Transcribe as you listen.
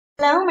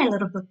Hello, my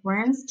little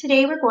bookworms.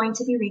 Today we're going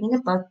to be reading a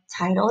book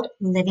titled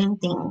Living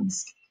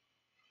Things.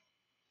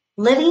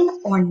 Living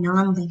or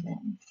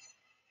non-living.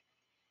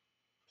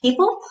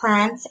 People,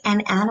 plants,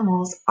 and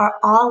animals are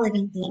all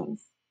living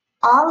things.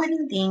 All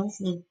living things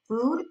need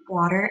food,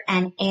 water,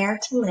 and air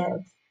to live.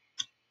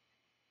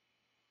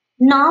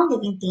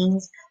 Non-living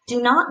things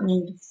do not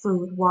need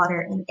food,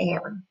 water, and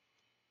air.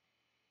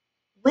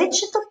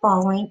 Which of the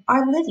following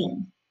are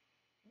living?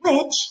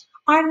 Which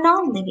are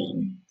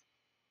non-living?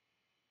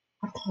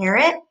 A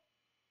parrot,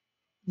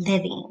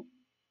 living.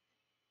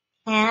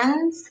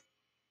 Hands,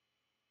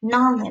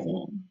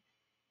 non-living.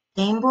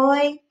 Game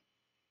Boy,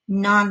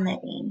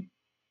 non-living.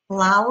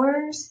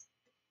 Flowers,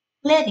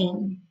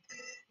 living.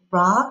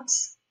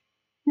 Rocks,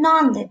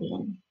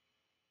 non-living.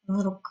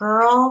 Little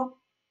girl,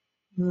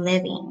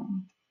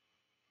 living.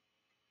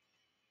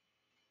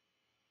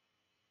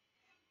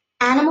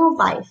 Animal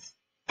life.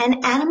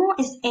 An animal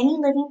is any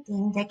living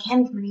thing that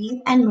can breathe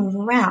and move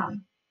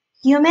around.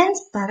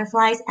 Humans,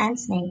 butterflies, and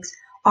snakes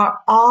are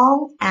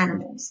all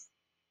animals.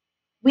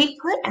 We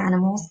put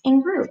animals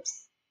in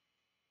groups.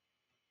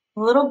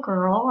 Little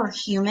girl or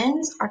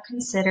humans are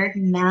considered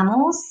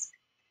mammals.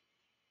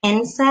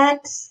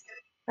 Insects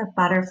or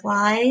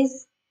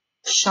butterflies.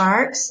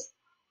 Sharks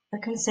are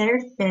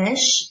considered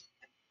fish.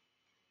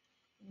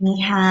 We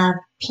have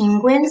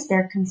penguins,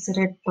 they're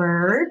considered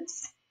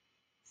birds.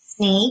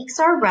 Snakes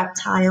are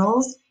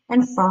reptiles,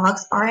 and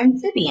frogs are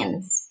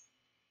amphibians.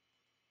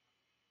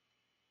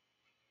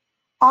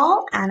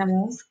 All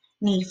animals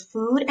need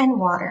food and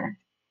water.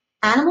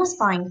 Animals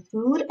find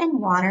food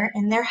and water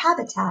in their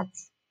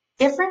habitats.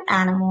 Different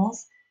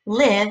animals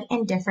live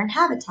in different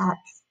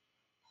habitats.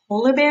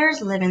 Polar bears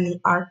live in the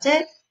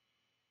Arctic.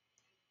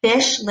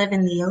 Fish live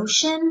in the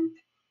ocean.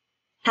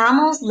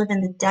 Camels live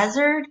in the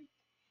desert.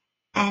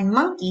 And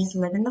monkeys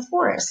live in the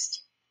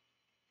forest.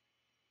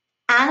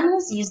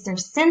 Animals use their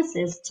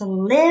senses to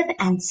live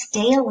and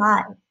stay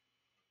alive.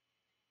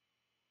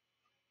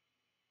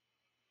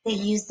 They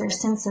use their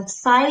sense of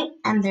sight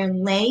and their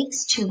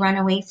legs to run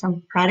away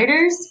from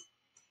predators.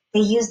 They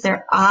use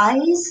their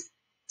eyes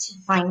to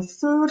find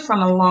food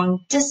from a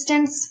long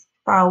distance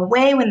far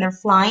away when they're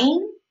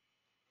flying.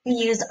 We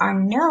use our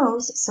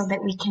nose so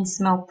that we can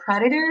smell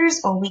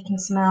predators or we can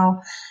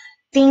smell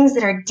things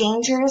that are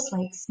dangerous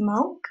like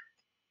smoke.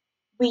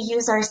 We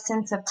use our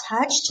sense of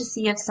touch to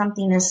see if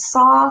something is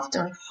soft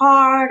or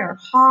hard or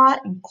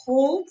hot and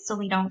cold so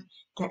we don't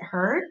get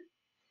hurt.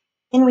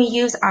 Then we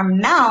use our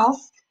mouth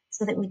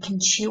so that we can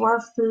chew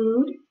our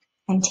food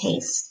and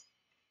taste.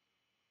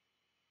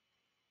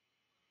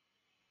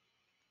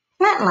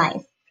 Plant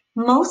life.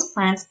 Most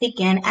plants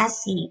begin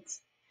as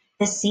seeds.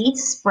 The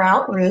seeds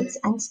sprout roots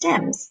and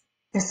stems.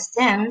 The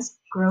stems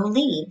grow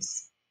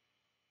leaves.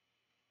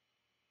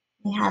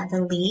 We have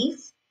the leaf,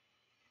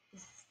 the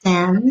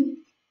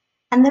stem,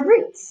 and the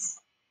roots.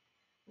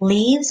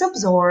 Leaves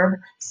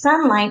absorb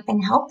sunlight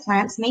and help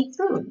plants make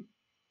food.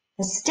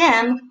 The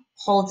stem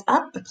holds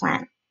up the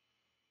plant.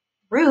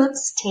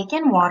 Roots take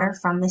in water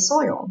from the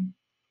soil.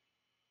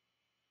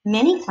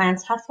 Many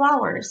plants have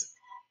flowers.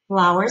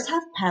 Flowers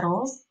have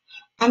petals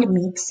and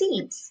make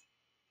seeds.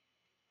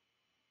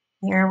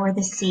 Here where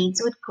the seeds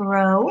would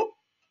grow.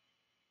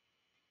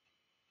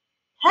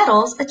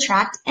 Petals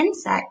attract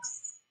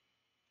insects.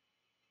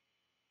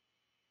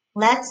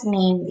 Let's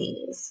name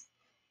these.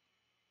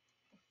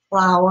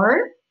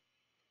 Flower,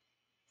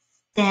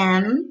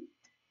 stem,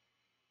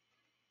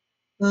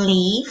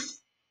 leaf,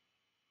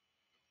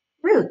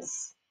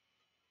 roots.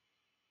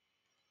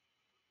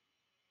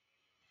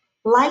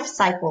 Life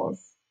cycles.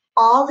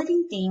 All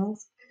living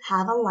things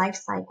have a life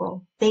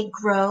cycle. They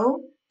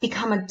grow,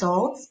 become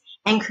adults,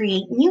 and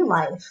create new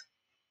life.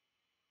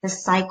 The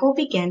cycle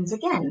begins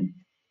again.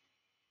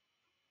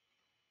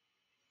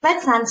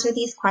 Let's answer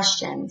these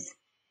questions.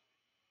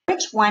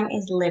 Which one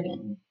is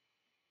living?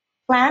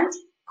 Plant,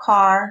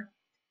 car,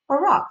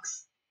 or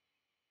rocks?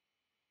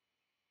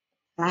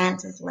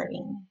 Plant is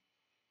living.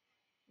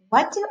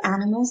 What do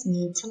animals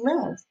need to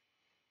live?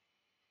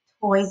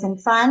 Toys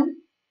and fun,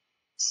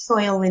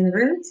 soil and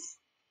roots,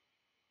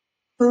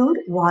 food,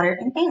 water,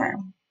 and air.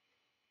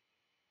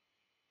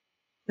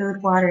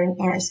 Food, water,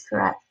 and air is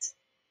correct.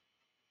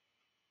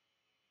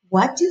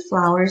 What do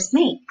flowers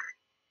make?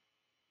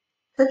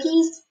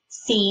 Cookies,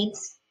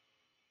 seeds,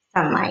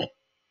 sunlight.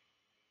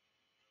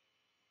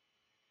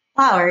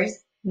 Flowers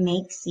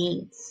make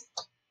seeds.